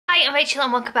Hi, I'm Rachel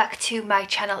and welcome back to my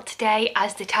channel. Today,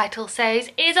 as the title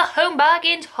says, is a Home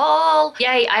Bargains haul.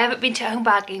 Yay, I haven't been to Home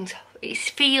Bargains. It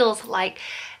feels like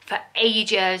for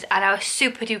ages and I was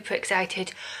super duper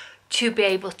excited to be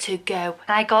able to go.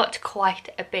 And I got quite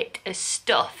a bit of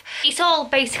stuff. It's all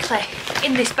basically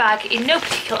in this bag in no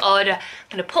particular order. I'm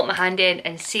gonna put my hand in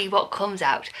and see what comes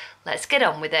out. Let's get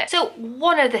on with it. So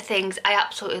one of the things I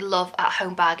absolutely love at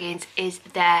Home Bargains is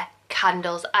their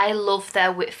candles. I love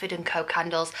their Whitford & Co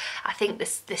candles. I think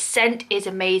the scent is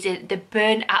amazing. They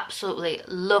burn absolutely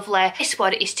lovely. This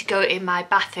one is to go in my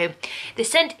bathroom. The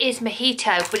scent is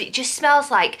mojito, but it just smells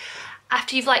like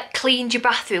after you've like cleaned your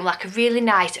bathroom, like a really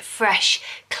nice, fresh,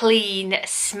 clean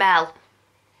smell.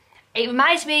 It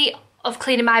reminds me of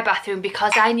cleaning my bathroom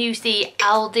because I use the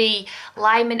Aldi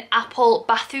lime and apple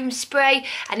bathroom spray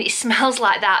and it smells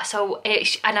like that, so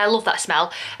and I love that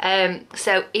smell.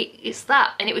 So it's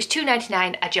that, and it was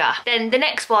 £2.99 a jar. Then the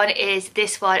next one is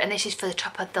this one, and this is for the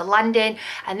top of the landing,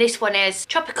 and this one is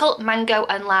tropical mango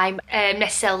and lime.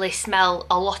 Necessarily smell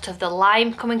a lot of the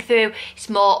lime coming through, it's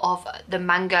more of the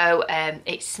mango.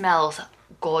 It smells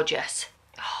gorgeous.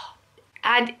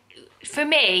 And for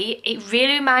me, it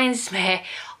really reminds me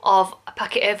of a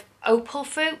packet of opal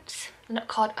fruits. They're not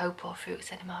called opal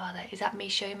fruits anymore, are they? Is that me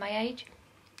showing my age?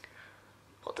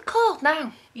 What they're called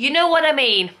now? You know what I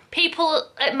mean. People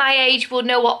at my age will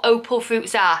know what opal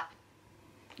fruits are.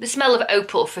 The smell of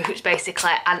opal fruits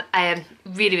basically, and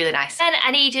really, really nice. Then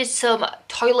I needed some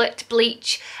toilet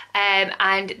bleach,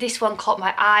 and this one caught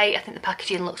my eye. I think the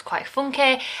packaging looks quite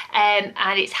funky, and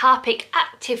it's Harpic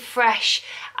Active Fresh,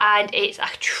 and it's a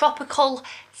tropical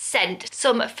scent.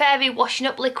 Some fairy washing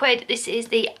up liquid. This is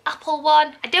the apple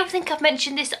one. I don't think I've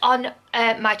mentioned this on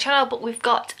my channel, but we've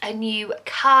got a new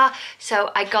car,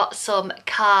 so I got some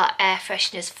car air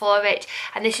fresheners for it,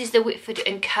 and this is the Whitford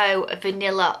 & Co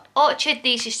Vanilla Orchard.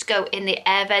 These just go in the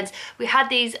air vents. We had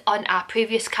these on our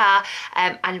previous car,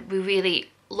 and we really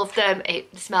love them.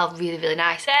 It smells really, really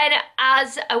nice. Then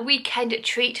as a weekend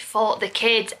treat for the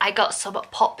kids, I got some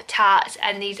Pop-Tarts,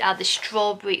 and these are the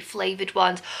strawberry flavoured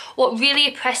ones. What really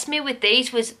impressed me with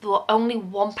these was they were only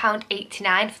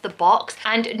 £1.89 for the box,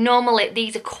 and normally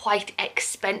these are quite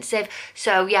expensive.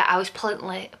 So yeah, I was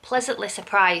pleasantly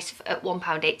surprised at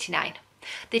 £1.89.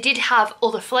 They did have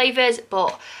other flavours,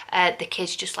 but the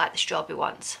kids just like the strawberry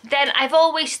ones. Then I've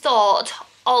always thought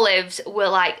olives were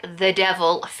like the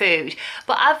devil food,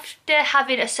 but after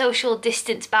having a social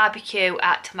distance barbecue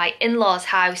at my in-laws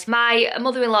house, my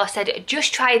mother-in-law said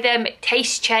just try them,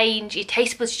 taste change, your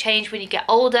taste buds change when you get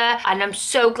older, and I'm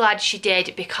so glad she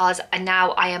did because now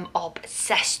I am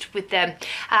obsessed with them.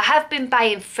 I have been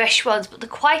buying fresh ones, but they're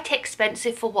quite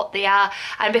expensive for what they are,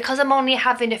 and because I'm only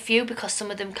having a few because some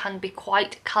of them can be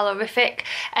quite calorific,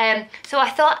 so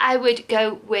I thought I would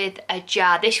go with a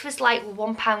jar. This was like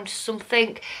 £1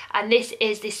 something, and this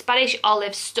is the Spanish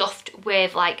olive stuffed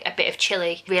with like a bit of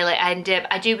chili really, and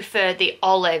I do prefer the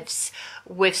olives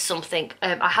with something.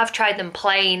 I have tried them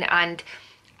plain and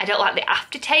I don't like the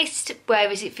aftertaste,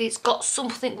 whereas if it's got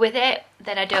something with it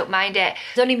then I don't mind it.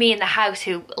 There's only me in the house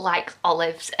who likes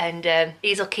olives, and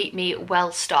these will keep me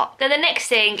well stocked. Then the next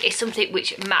thing is something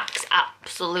which Max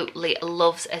absolutely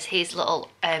loves as his little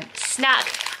snack,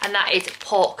 and that is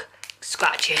pork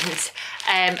scratchings,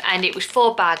 and it was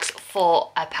 4 bags for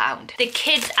 £1. The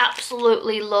kids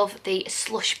absolutely love the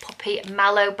Slush Puppy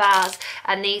Mallow bars,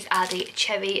 and these are the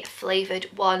cherry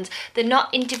flavoured ones. They're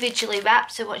not individually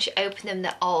wrapped, so once you open them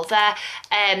they're all there,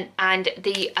 and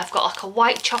I've got like a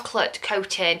white chocolate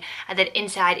coating, and then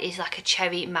inside is like a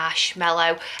cherry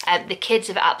marshmallow. The kids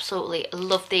have absolutely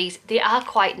loved these. They are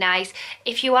quite nice.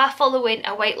 If you are following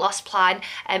a weight loss plan,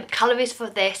 calories for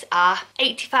this are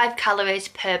 85 calories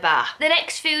per bar. The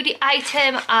next foodie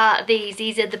item are these.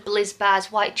 These are the Blizz bars,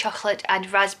 white chocolate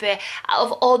and raspberry. Out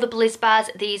of all the Blizz bars,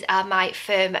 these are my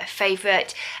firm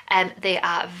favourite, and they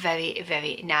are very,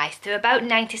 very nice. They're about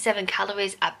 97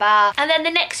 calories a bar. And then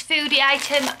the next foodie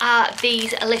item are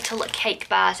these little cake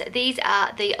bars. These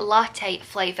are the latte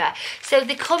flavour. So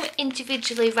they come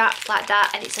individually wrapped like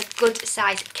that, and it's a good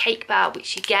size cake bar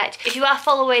which you get. If you are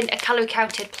following a calorie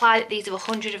counted plan, these are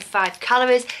 105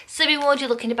 calories. Slimming ones, you're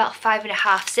looking at about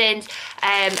 5.5 sins.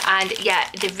 And yeah,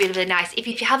 they're really, really nice. If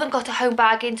you haven't got a Home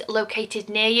Bargains located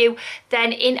near you,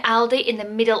 then in Aldi, in the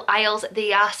middle aisles,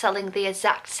 they are selling the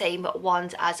exact same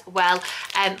ones as well.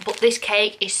 But this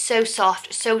cake is so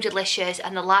soft, so delicious,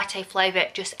 and the latte flavour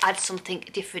just adds something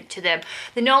different to them.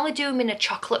 They normally do them in a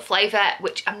chocolate flavour,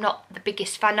 which I'm not the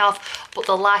biggest fan of, but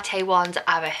the latte ones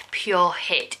are a pure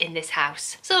hit in this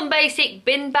house. Some basic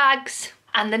bin bags.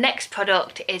 And the next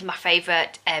product is my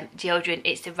favourite deodorant.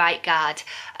 It's the Right Guard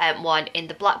one in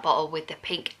the black bottle with the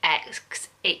pink X.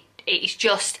 It it's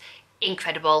just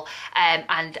incredible,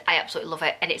 and I absolutely love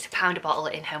it, and it's £1 a bottle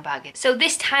in Home Bargains. So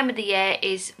this time of the year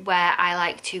is where I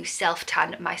like to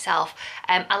self-tan myself.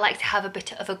 I like to have a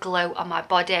bit of a glow on my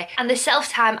body, and the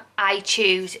self-tan I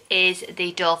choose is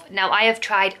the Dove. Now I have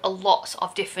tried a lot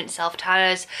of different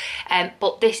self-tanners,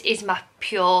 but this is my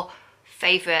pure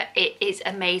favourite. It is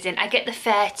amazing. I get the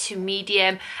fair to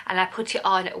medium and I put it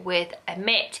on with a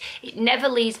mitt. It never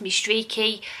leaves me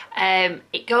streaky.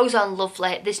 It goes on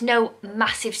lovely. There's no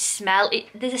massive smell.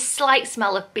 There's a slight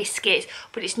smell of biscuits,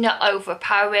 but it's not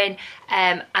overpowering,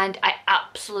 and I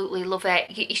absolutely love it.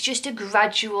 It's just a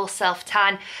gradual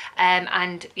self-tan,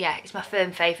 and yeah, it's my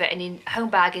firm favourite, and in Home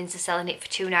Bargains they're selling it for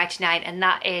 £2.99, and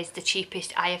that is the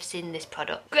cheapest I have seen this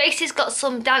product. Grace has got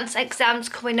some dance exams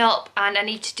coming up and I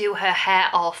need to do her hair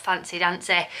all fancy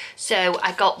dancy, so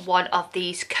I got one of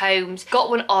these combs. Got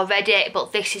one already,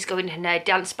 but this is going in her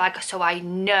dance bag, so I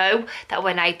know that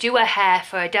when I do her hair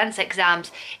for her dance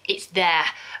exams, it's there,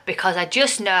 because I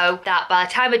just know that by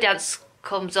the time a dance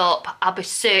comes up, I'll be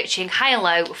searching high and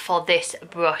low for this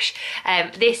brush.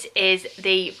 This is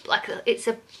the, like, it's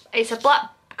a black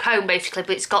comb basically,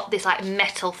 but it's got this like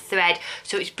metal thread,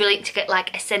 so it's brilliant to get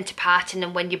like a centre part, and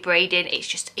then when you're braiding it's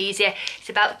just easier. It's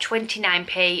about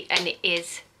 29p, and it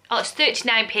is, oh, it's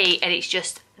 39p, and it's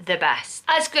just the best.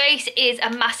 As Grace is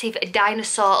a massive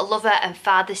dinosaur lover and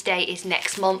Father's Day is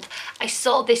next month, I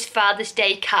saw this Father's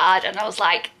Day card and I was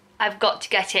like, I've got to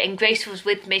get it, and Grace was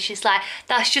with me. She's like,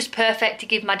 that's just perfect to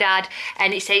give my dad,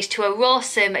 and it says to a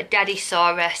rawsome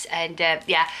Daddysaurus, and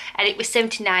yeah, and it was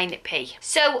 79p.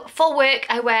 So for work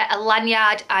I wear a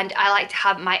lanyard, and I like to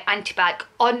have my anti-bag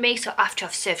on me, so after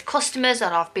I've served customers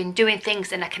or I've been doing things,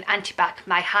 then I can anti-bac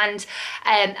my hands.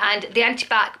 And the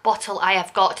anti-bac bottle I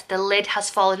have got, the lid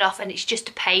has fallen off, and it's just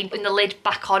a pain putting the lid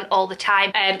back on all the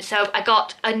time. So I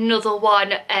got another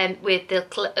one with the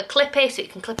clippy, so it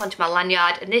can clip onto my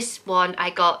lanyard, and this one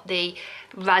I got the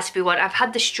raspberry one. I've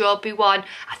had the strawberry one.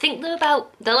 I think they're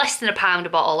less than £1 a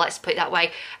bottle, let's put it that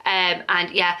way.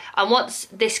 And yeah, and once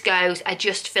this goes, I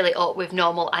just fill it up with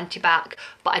normal anti-bac,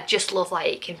 but I just love like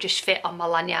it can just fit on my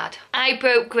lanyard. I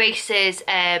broke Grace's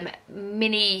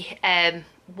mini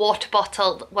water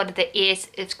bottle. One of the ears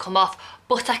has come off,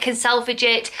 but I can salvage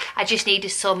it. I just needed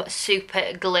some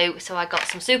super glue, so I got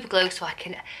some super glue so I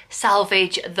can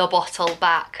salvage the bottle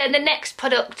back. And the next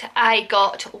product I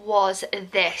got was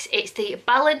this. It's the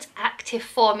Balance Active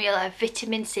Formula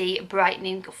Vitamin C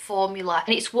Brightening Formula,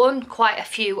 and it's won quite a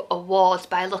few awards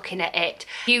by looking at it.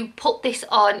 You put this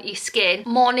on your skin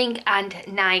morning and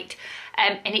night,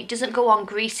 and it doesn't go on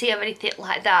greasy or anything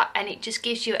like that, and it just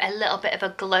gives you a little bit of a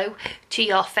glow to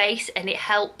your face, and it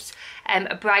helps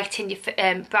brighten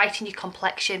your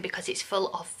complexion because it's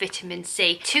full of vitamin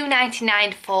C.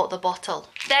 £2.99 for the bottle.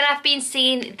 Then I've been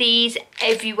seeing these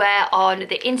everywhere on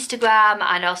the Instagram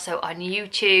and also on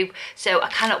YouTube, so I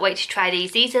cannot wait to try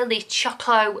these. These are the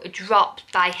Choco Drops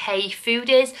by Hey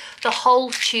Foodies. The whole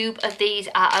tube of these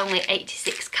are only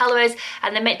 86 calories,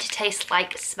 and they're meant to taste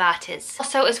like Smarties.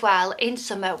 Also as well, in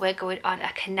summer we're going on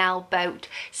a canal boat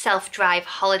self-drive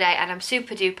holiday, and I'm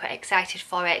super duper excited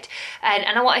for it, and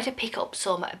I wanted to pick up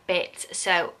some bits.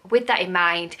 So with that in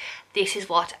mind, this is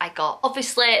what I got.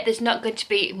 Obviously there's not going to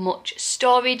be much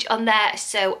storage on there,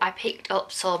 so I picked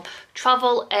up some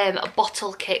travel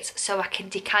bottle kits so I can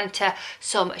decanter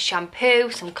some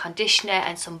shampoo, some conditioner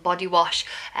and some body wash,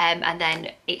 and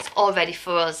then it's all ready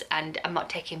for us, and I'm not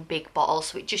taking big bottles,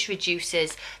 so it just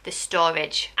reduces the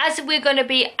storage. As we're going to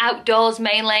be outdoors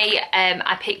mainly,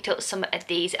 I picked up some of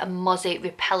these Mozzie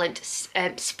repellent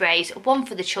sprays, one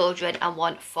for the children and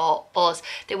one for us.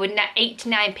 They were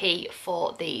 89p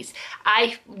for these.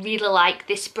 I really like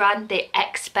this brand, the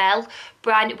Expel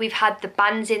brand. We've had the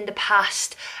bands in the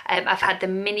past. I've had the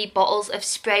mini bottles of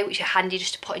spray, which are handy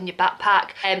just to put in your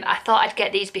backpack. I thought I'd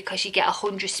get these because you get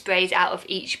 100 sprays out of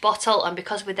each bottle, and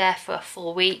because we're there for a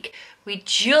full week, we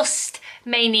just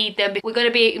may need them. We're going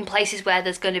to be in places where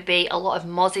there's going to be a lot of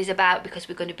mozzies about, because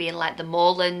we're going to be in like the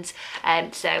moorlands,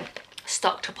 so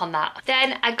stocked up on that.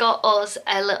 Then I got us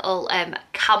a little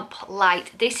camp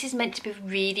light. This is meant to be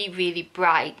really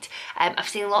bright. I've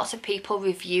seen lots of people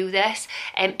review this,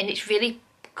 and it's really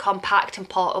compact and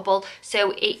portable,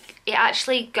 so it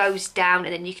actually goes down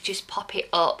and then you can just pop it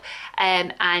up,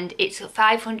 and it's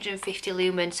 550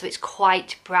 lumens, so it's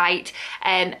quite bright,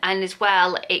 and as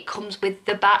well it comes with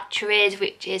the batteries,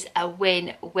 which is a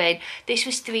win-win. This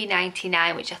was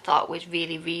 £3.99, which I thought was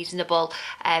really reasonable,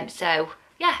 so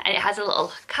yeah, and it has a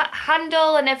little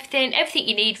handle and everything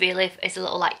you need really is a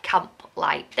little like camp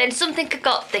light. Then something I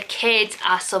got the kids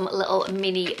are some little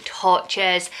mini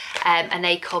torches, and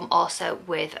they come also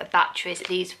with batteries.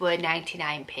 These were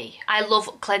 99p. I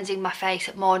love cleansing my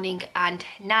face morning and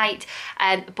night,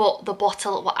 but the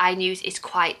bottle what I use is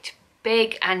quite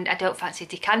big and I don't fancy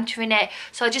decantering it,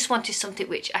 so I just wanted something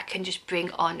which I can just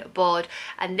bring on board,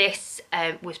 and this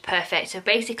was perfect. So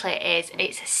basically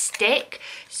it's a stick,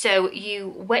 so you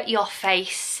wet your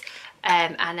face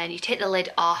and then you take the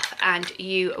lid off and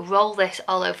you roll this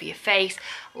all over your face,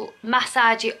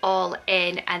 massage it all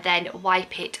in and then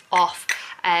wipe it off.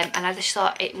 And I just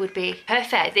thought it would be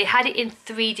perfect. They had it in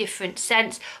 3 different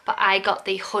scents, but I got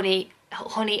the honey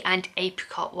and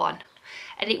apricot one,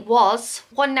 and it was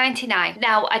 £1.99.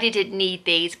 Now I didn't need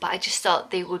these, but I just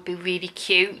thought they would be really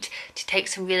cute to take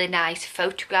some really nice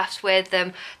photographs with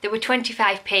them. They were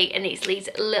 25p, and it's these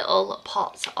little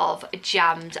pots of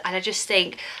jams, and I just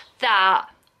think that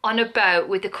on a boat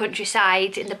with the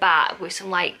countryside in the back with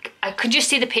some, like, I could just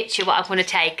see the picture what I'm going to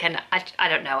take, and I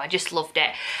don't know, I just loved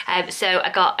it. So I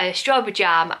got a strawberry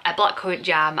jam, a blackcurrant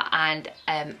jam, and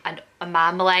a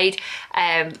marmalade.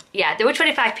 Yeah, they were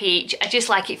 25p each. I just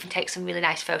like it if you take some really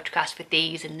nice photographs with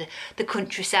these and the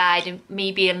countryside and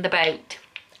me being on the boat.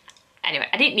 Anyway,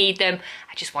 I didn't need them,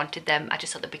 I just wanted them. I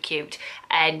just thought they'd be cute,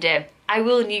 and I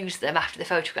will use them after the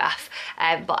photograph,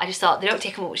 but I just thought they don't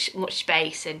take much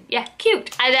space, and yeah, cute.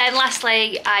 And then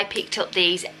lastly I picked up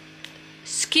these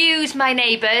Excuse My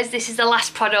Neighbours. This is the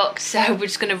last product, so we're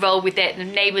just going to roll with it. The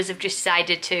neighbours have just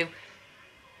decided to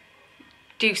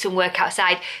do some work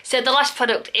outside. So the last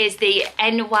product is the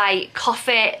NY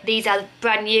Coffee. These are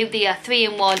brand new. They are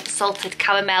 3-in-1 salted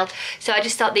caramel. So I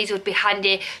just thought these would be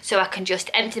handy, so I can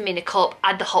just empty them in a cup,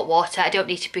 add the hot water. I don't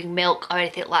need to bring milk or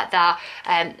anything like that.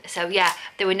 So yeah,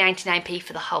 they were 99p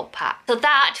for the whole pack. So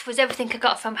that was everything I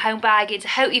got from Home Bargains. I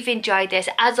hope you've enjoyed this.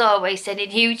 As always, sending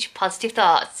huge positive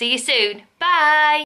thoughts. See you soon. Bye.